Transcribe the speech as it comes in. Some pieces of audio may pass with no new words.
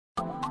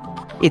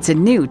It's a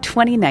new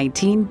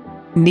 2019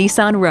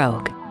 Nissan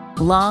Rogue.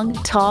 Long,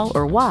 tall,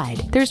 or wide,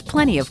 there's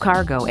plenty of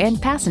cargo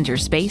and passenger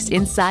space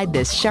inside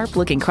this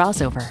sharp-looking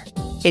crossover.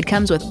 It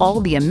comes with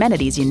all the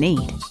amenities you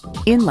need.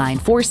 Inline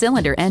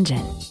 4-cylinder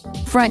engine,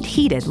 front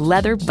heated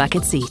leather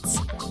bucket seats,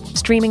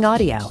 streaming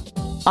audio,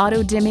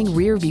 auto-dimming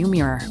rear-view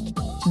mirror,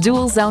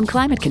 dual-zone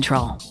climate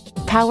control,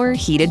 power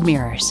heated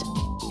mirrors,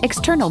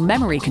 external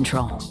memory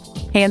control,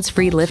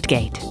 hands-free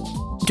liftgate,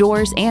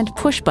 doors and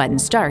push-button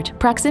start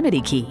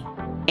proximity key,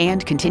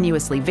 and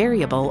continuously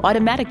variable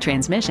automatic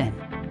transmission.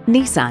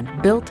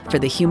 Nissan, built for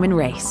the human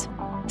race.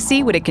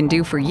 See what it can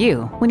do for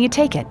you when you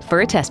take it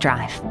for a test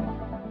drive.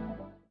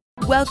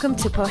 Welcome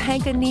to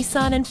Pohanka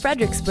Nissan in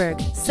Fredericksburg.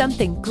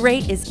 Something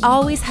great is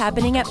always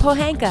happening at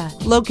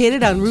Pohanka.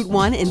 Located on Route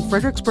 1 in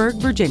Fredericksburg,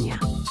 Virginia.